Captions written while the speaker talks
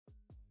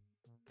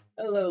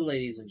Hello,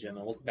 ladies and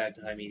gentlemen. Welcome back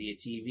to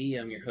HIMediaTV.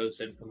 I'm your host,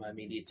 Ed from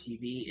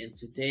HIMediaTV, and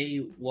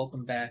today,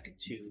 welcome back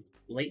to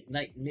Late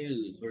Night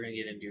News. We're going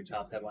to get into your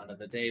top headline of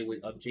the day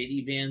of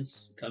JD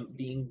Vance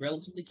being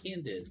relatively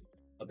candid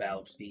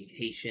about the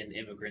Haitian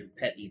immigrant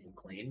pet eating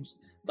claims.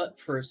 But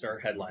first, our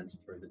headlines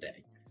for the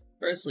day.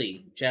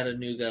 Firstly,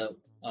 Chattanooga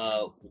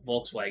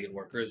Volkswagen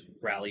workers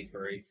rally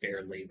for a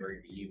fair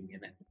labor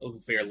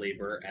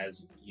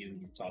as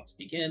union talks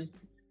begin.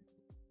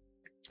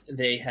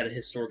 They had a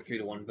historic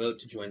 3-1 vote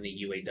to join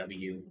the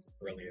UAW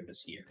earlier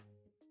this year.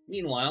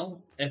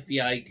 Meanwhile,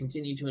 FBI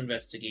continued to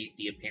investigate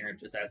the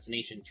apparent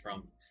assassination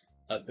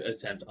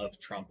attempt of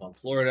Trump on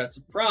Florida.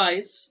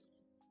 Surprise!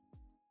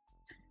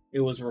 It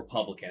was a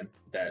Republican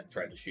that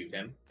tried to shoot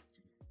him.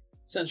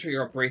 Central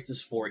Europe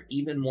braces for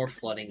even more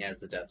flooding as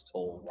the death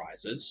toll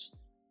rises.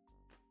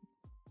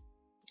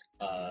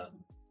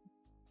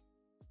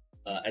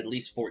 At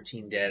least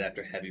 14 dead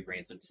after heavy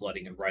rains and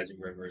flooding, and rising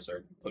rivers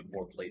are put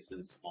more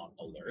places on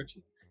alert.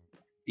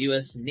 The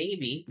U.S.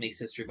 Navy makes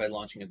history by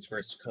launching its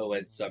first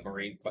co-ed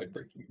submarine by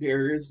breaking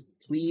barriers.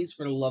 Please,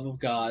 for the love of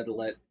God,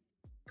 let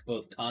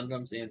both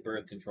condoms and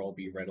birth control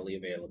be readily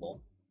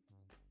available.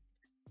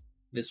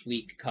 This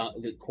week,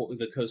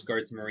 the Coast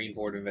Guard's Marine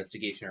Board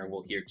Investigation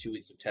will hear 2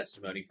 weeks of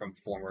testimony from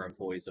former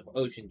employees of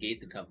Ocean Gate,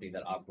 the company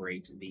that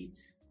operates the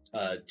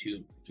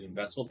to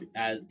investigate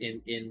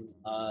in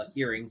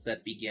hearings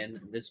that begin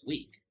this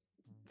week.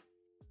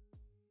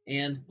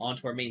 And on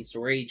to our main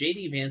story.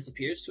 JD Vance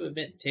appears to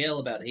admit tale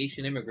about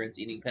Haitian immigrants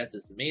eating pets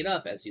is made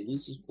up as he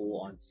loses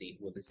cool on scene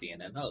with a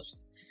CNN host.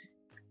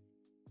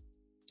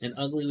 An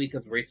ugly week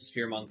of racist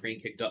fear-mongering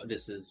kicked off.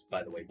 This is,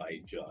 by the way,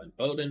 by John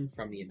Bowden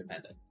from The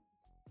Independent.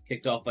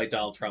 Kicked off by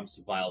Donald Trump's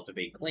vile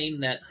debate claim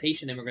that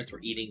Haitian immigrants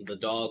were eating the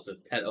dogs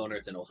of pet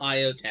owners in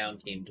Ohio town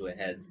came to a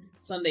head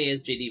Sunday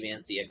as JD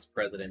Vance, the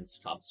ex-president's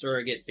top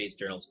surrogate, faced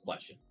journalist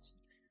questions.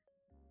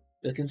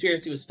 The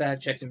conspiracy was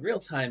fact-checked in real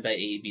time by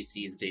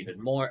ABC's David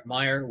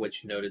Meyer,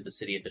 which noted the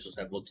city officials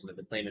have looked into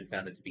the claim and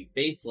found it to be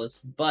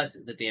baseless, but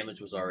the damage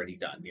was already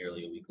done.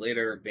 Nearly a week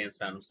later, Vance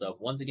found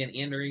himself once again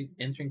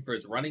answering for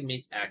his running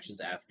mate's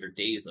actions after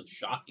days of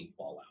shocking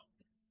fallout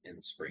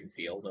in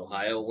Springfield,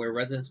 Ohio, where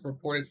residents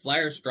reported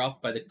flyers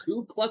dropped by the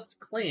Ku Klux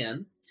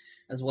Klan,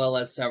 as well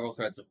as several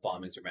threats of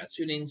bombings or mass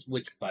shootings,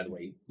 which, by the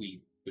way,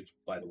 we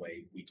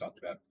talked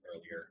about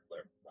earlier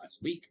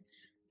last week,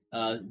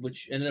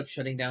 which ended up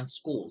shutting down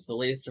schools. The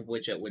latest of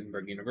which at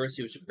Wittenberg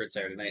University, which occurred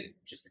Saturday night,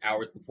 just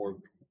hours before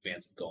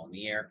Vance would go on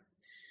the air.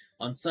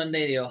 On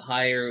Sunday, the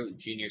Ohio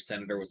junior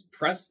senator was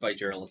pressed by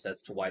journalists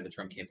as to why the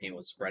Trump campaign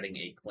was spreading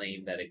a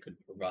claim that it could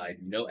provide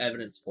no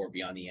evidence for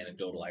beyond the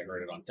anecdotal "I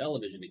heard it on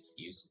television"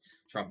 excuse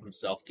Trump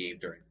himself gave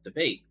during the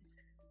debate.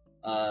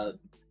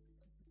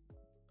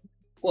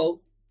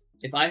 Quote,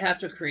 if I have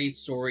to create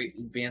story,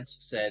 Vance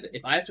said,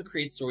 if I have to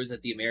create stories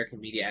that the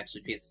American media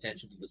actually pays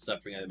attention to the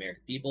suffering of the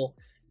American people,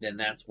 then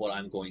that's what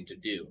I'm going to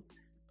do.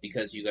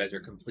 Because you guys are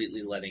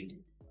completely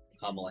letting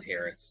Kamala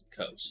Harris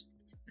coast.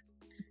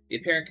 The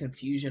apparent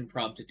confusion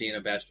prompted Dana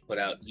Bash to put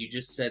out, you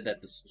just said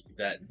that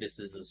this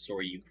is a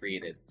story you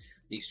created.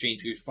 The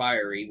exchange grew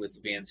fiery,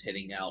 with Vance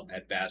hitting out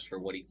at Bash for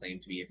what he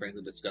claimed to be a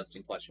frankly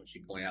disgusting question. She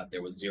pointed out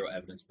there was zero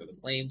evidence for the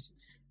claims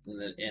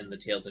and the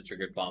tales that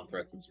triggered bomb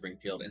threats in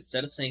Springfield.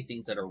 Instead of saying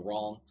things that are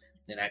wrong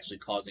and actually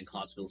causing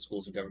hospitals,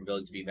 schools, and government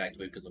buildings to be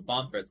evacuated because of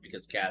bomb threats,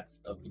 because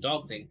cats of the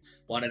dog thing,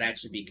 wanted to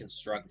actually be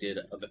constructed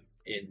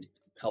in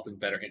helping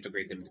better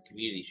integrate them into the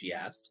community, she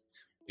asked.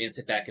 Vance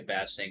hit back at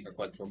Bash, saying her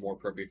questions were more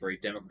appropriate for a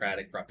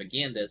Democratic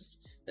propagandist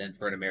than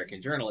for an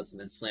American journalist, and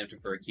then slammed him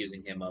for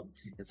accusing him of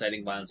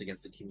inciting violence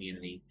against the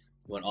community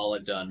when all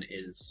I've done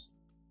is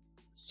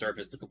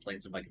surface the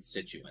complaints of my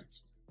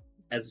constituents.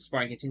 As the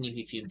sparring continued,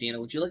 he fumed, Dana,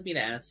 would you like me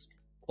to ask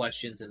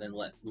questions and then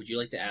would you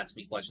like to ask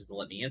me questions and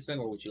let me answer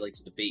them, or would you like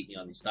to debate me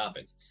on these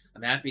topics?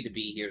 I'm happy to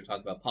be here to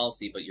talk about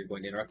policy, but you're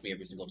going to interrupt me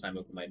every single time I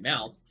open my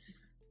mouth.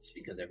 It's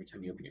because every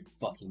time you open your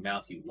fucking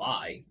mouth, you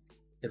lie.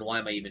 Then why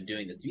am I even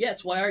doing this?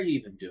 Yes, why are you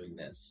even doing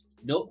this?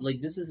 No,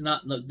 like, this is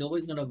not,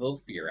 nobody's gonna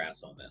vote for your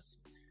ass on this.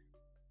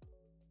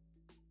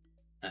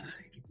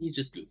 He's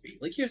just goofy.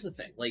 Like, here's the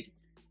thing. Like,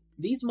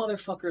 these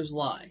motherfuckers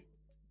lie.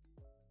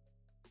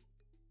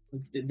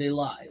 They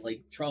lie.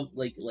 Like, Trump,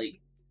 there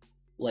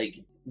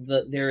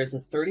is a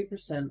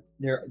 30%,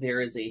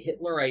 there is a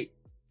Hitlerite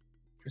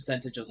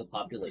percentage of the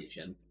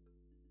population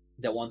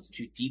that wants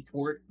to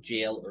deport,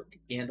 jail,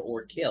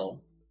 or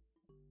kill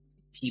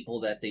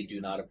people that they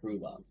do not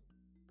approve of.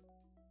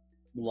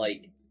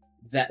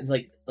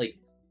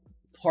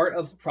 Part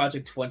of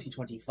Project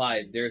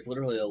 2025, there's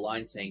literally a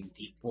line saying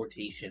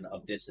deportation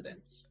of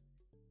dissidents.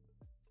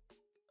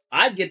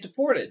 I'd get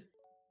deported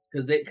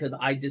because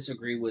I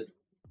disagree with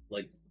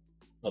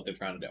what they're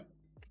trying to do.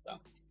 So.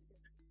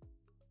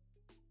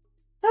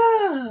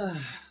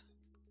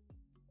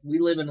 We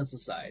live in a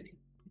society.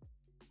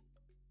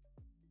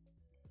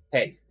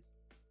 Hey,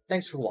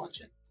 thanks for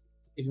watching.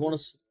 If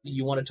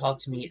you want to talk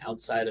to me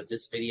outside of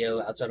this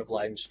video, outside of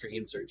live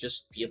streams, or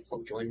just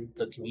join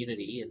the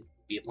community and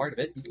be a part of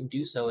it, you can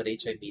do so at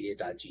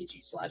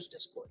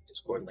himedia.gg/Discord.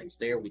 Discord links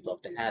there. We'd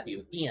love to have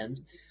you.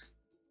 And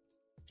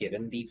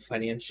given the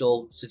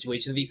financial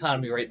situation of the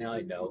economy right now,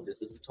 I know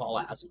this is a tall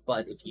ask,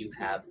 but if you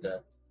have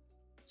the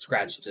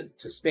scratch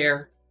to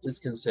spare, please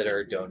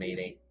consider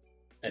donating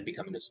and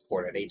becoming a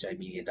supporter at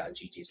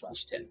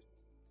HIMedia.gg/tip.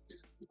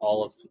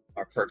 All of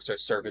our perks are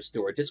serviced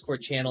through our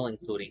Discord channel,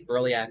 including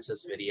early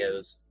access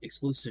videos,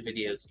 exclusive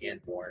videos,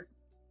 and more.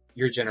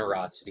 Your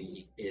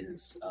generosity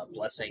is a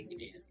blessing,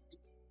 and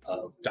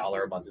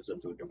 $1 a month is a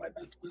boon to my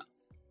mental health.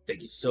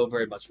 Thank you so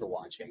very much for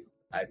watching.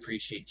 I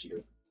appreciate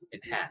you,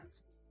 and have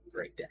a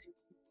great day.